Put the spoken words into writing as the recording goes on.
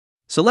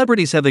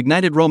Celebrities have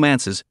ignited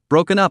romances,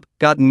 broken up,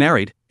 gotten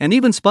married, and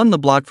even spun the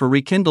block for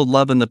rekindled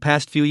love in the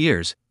past few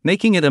years,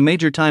 making it a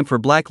major time for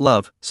black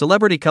love.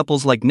 Celebrity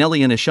couples like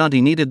Nelly and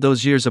Ashanti needed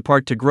those years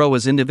apart to grow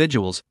as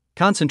individuals,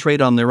 concentrate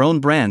on their own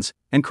brands,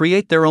 and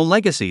create their own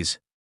legacies.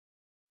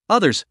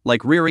 Others,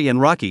 like Riri and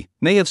Rocky,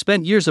 may have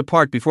spent years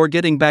apart before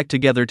getting back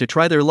together to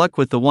try their luck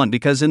with the one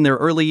because in their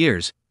early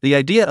years, the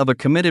idea of a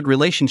committed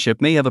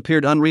relationship may have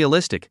appeared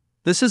unrealistic.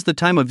 This is the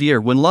time of year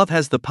when love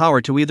has the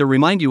power to either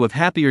remind you of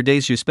happier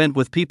days you spent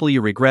with people you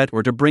regret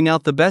or to bring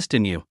out the best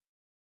in you.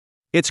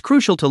 It's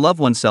crucial to love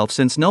oneself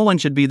since no one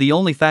should be the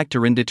only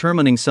factor in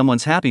determining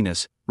someone's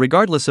happiness,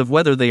 regardless of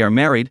whether they are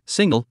married,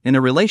 single, in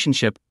a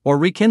relationship, or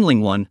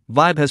rekindling one.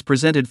 Vibe has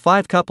presented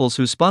 5 couples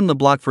who spun the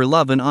block for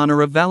love in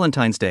honor of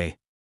Valentine's Day.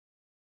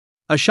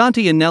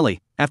 Ashanti and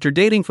Nelly, after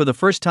dating for the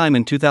first time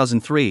in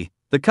 2003,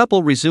 the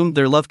couple resumed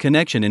their love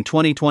connection in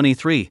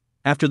 2023.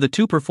 After the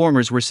two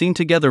performers were seen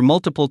together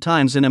multiple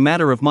times in a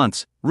matter of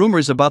months,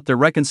 rumors about their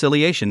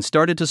reconciliation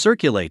started to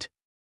circulate.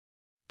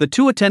 The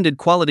two attended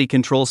Quality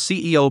Control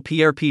CEO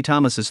Pierre P.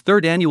 Thomas's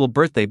 3rd annual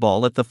birthday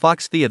ball at the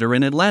Fox Theater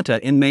in Atlanta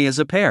in May as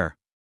a pair.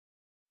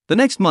 The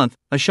next month,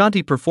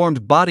 Ashanti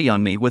performed Body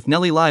on Me with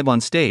Nelly live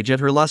on stage at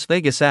her Las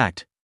Vegas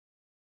act.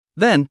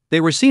 Then, they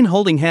were seen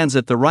holding hands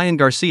at the Ryan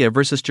Garcia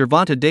vs.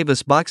 Gervonta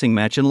Davis boxing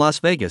match in Las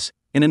Vegas.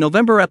 In a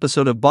November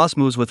episode of Boss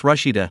Moves with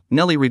Rashida,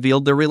 Nelly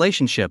revealed their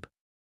relationship.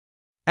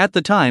 At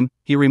the time,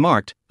 he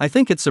remarked, "I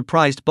think it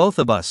surprised both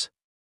of us.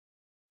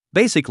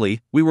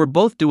 Basically, we were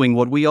both doing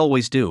what we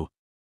always do.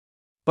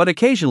 But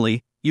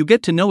occasionally, you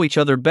get to know each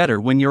other better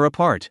when you're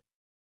apart.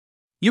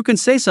 You can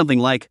say something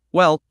like,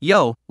 well,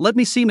 yo, let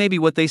me see maybe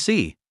what they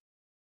see."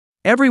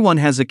 Everyone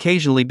has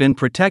occasionally been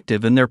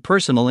protective in their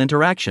personal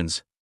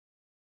interactions.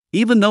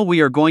 Even though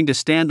we are going to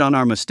stand on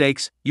our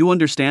mistakes, you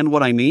understand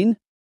what I mean?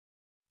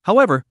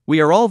 However, we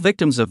are all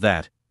victims of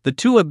that. The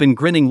two have been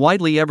grinning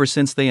widely ever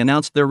since they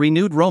announced their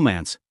renewed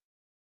romance.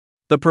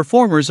 The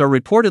performers are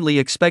reportedly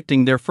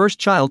expecting their first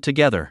child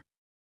together.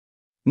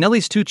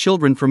 Nelly's 2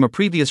 children from a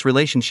previous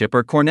relationship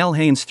are Cornell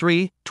Haynes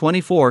 3,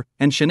 24,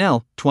 and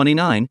Chanel,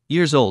 29,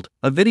 years old.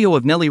 A video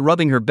of Nelly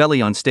rubbing her belly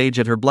on stage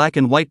at her black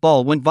and white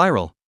ball went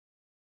viral,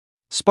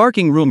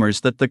 sparking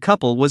rumors that the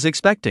couple was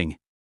expecting.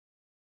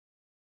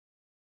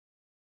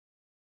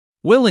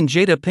 Will and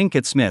Jada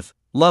Pinkett Smith,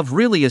 love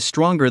really is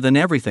stronger than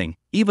everything,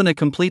 even a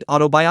complete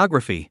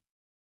autobiography.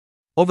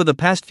 Over the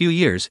past few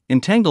years,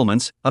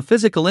 entanglements, a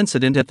physical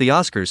incident at the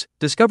Oscars,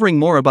 discovering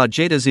more about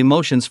Jada's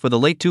emotions for the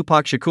late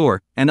Tupac Shakur,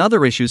 and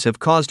other issues have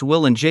caused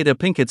Will and Jada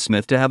Pinkett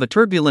Smith to have a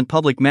turbulent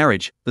public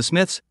marriage. The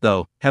Smiths,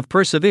 though, have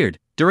persevered.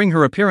 During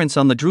her appearance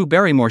on The Drew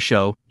Barrymore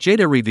Show,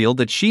 Jada revealed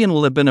that she and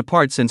Will have been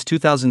apart since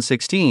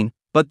 2016,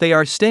 but they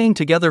are staying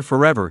together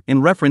forever,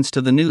 in reference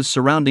to the news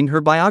surrounding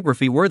her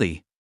biography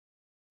Worthy.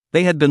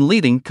 They had been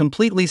leading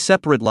completely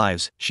separate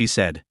lives, she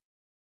said.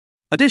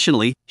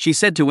 Additionally, she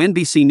said to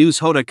NBC News'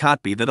 Hoda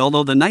Kotb that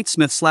although the night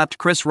Smith slapped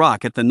Chris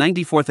Rock at the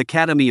 94th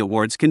Academy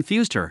Awards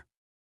confused her,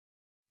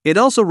 it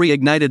also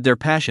reignited their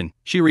passion.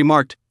 She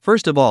remarked,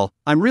 "First of all,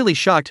 I'm really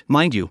shocked,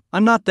 mind you,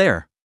 I'm not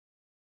there.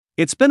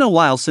 It's been a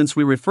while since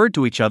we referred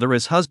to each other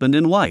as husband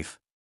and wife.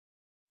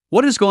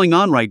 What is going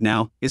on right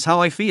now is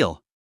how I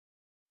feel.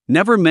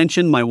 Never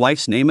mention my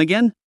wife's name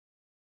again?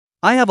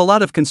 I have a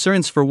lot of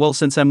concerns for Will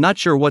since I'm not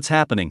sure what's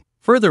happening."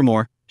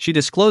 Furthermore, she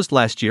disclosed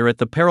last year at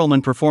the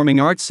Perelman Performing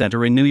Arts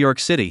Center in New York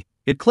City,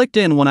 "It clicked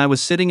in when I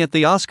was sitting at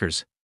the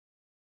Oscars.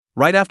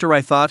 Right after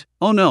I thought,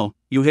 oh no,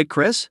 you hit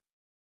Chris?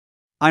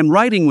 I'm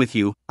riding with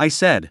you," I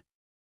said.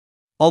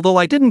 "Although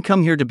I didn't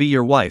come here to be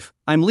your wife,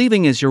 I'm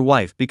leaving as your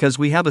wife because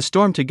we have a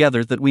storm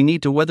together that we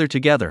need to weather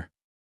together.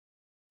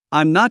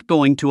 I'm not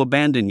going to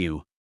abandon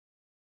you."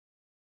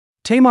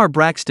 Tamar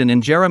Braxton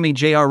and Jeremy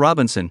J.R.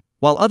 Robinson.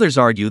 While others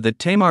argue that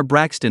Tamar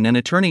Braxton and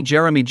attorney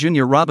Jeremy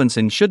Jr.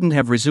 Robinson shouldn't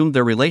have resumed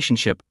their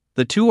relationship,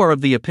 the two are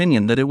of the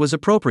opinion that it was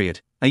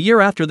appropriate. A year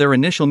after their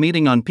initial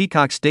meeting on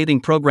Peacock's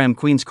dating program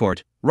Queen's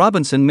Court,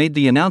 Robinson made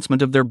the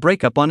announcement of their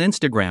breakup on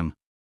Instagram.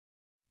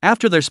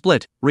 After their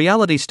split,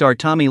 reality star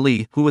Tommy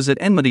Lee, who was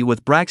at enmity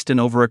with Braxton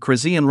over a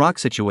Chrisean Rock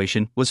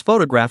situation, was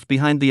photographed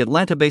behind the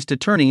Atlanta-based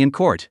attorney in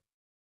court.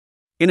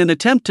 In an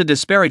attempt to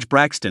disparage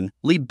Braxton,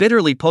 Lee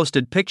bitterly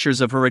posted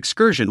pictures of her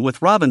excursion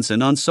with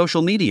Robinson on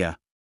social media.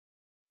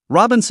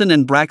 Robinson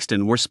and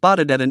Braxton were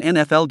spotted at an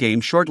NFL game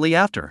shortly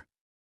after.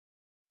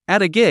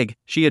 At a gig,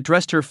 she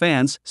addressed her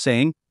fans,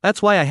 saying,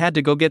 "That's why I had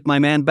to go get my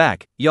man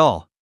back,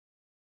 y'all.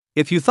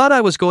 If you thought I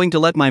was going to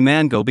let my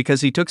man go because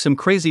he took some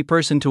crazy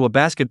person to a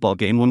basketball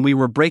game when we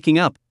were breaking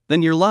up,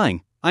 then you're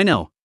lying, I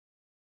know.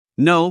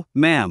 No,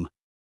 ma'am.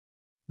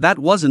 That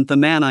wasn't the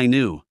man I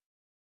knew.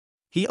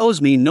 He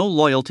owes me no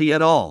loyalty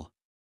at all.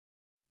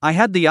 I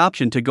had the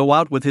option to go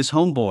out with his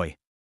homeboy.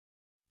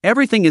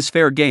 Everything is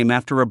fair game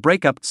after a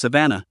breakup,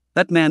 Savannah.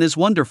 That man is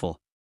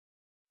wonderful."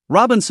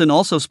 Robinson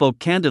also spoke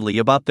candidly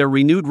about their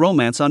renewed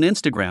romance on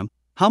Instagram.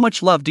 "How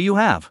much love do you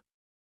have?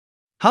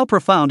 How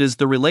profound is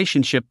the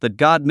relationship that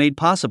God made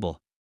possible?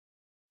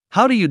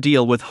 How do you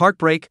deal with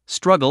heartbreak,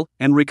 struggle,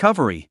 and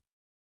recovery?"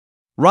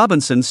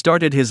 Robinson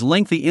started his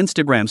lengthy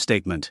Instagram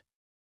statement.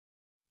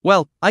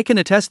 Well, I can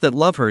attest that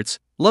love hurts,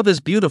 love is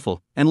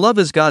beautiful, and love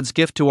is God's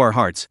gift to our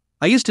hearts.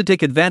 I used to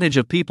take advantage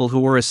of people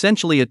who were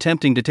essentially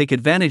attempting to take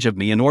advantage of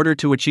me in order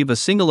to achieve a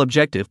single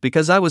objective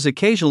because I was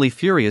occasionally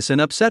furious and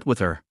upset with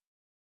her.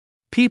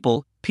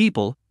 People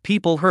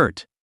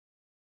hurt.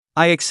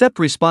 I accept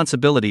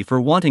responsibility for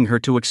wanting her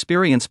to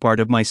experience part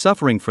of my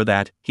suffering for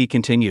that, he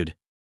continued.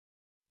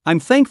 I'm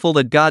thankful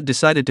that God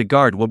decided to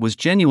guard what was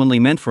genuinely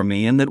meant for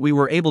me and that we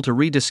were able to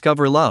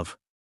rediscover love.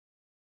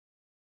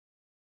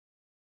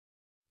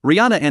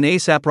 Rihanna and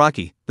A$AP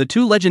Rocky, the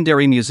two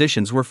legendary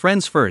musicians, were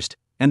friends first,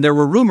 and there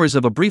were rumors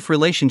of a brief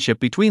relationship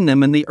between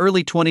them in the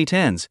early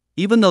 2010s.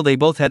 Even though they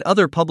both had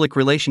other public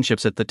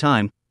relationships at the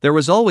time, there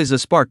was always a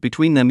spark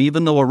between them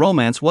even though a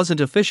romance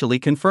wasn't officially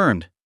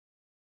confirmed.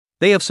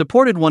 They have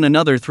supported one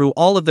another through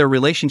all of their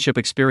relationship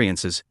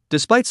experiences,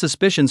 despite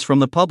suspicions from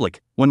the public.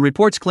 When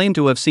reports claim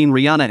to have seen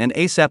Rihanna and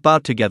A$AP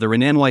out together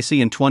in NYC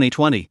in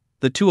 2020,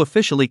 the two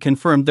officially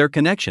confirmed their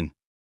connection.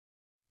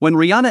 When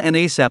Rihanna and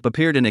A$AP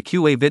appeared in a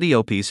QA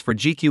video piece for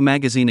GQ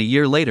magazine a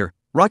year later,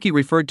 Rocky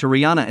referred to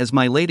Rihanna as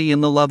 "my lady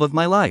and the love of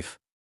my life."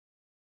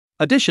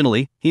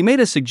 Additionally, he made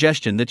a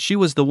suggestion that she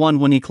was the one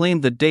when he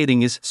claimed that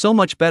dating is so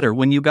much better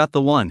when you got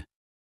the one.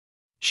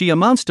 She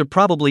amounts to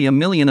probably a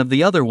million of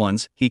the other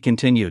ones, he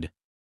continued.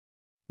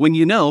 When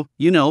you know,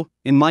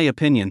 in my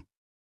opinion.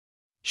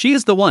 She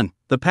is the one.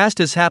 The past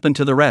has happened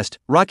to the rest.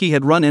 Rocky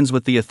had run-ins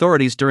with the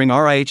authorities during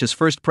RIH's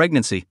first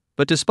pregnancy,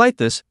 but despite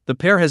this, the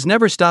pair has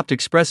never stopped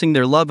expressing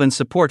their love and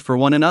support for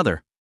one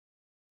another.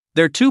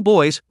 Their two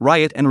boys,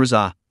 Riot and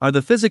Rza, are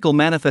the physical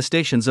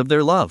manifestations of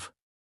their love.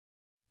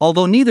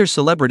 Although neither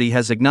celebrity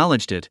has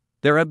acknowledged it,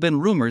 there have been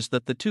rumors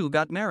that the two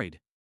got married.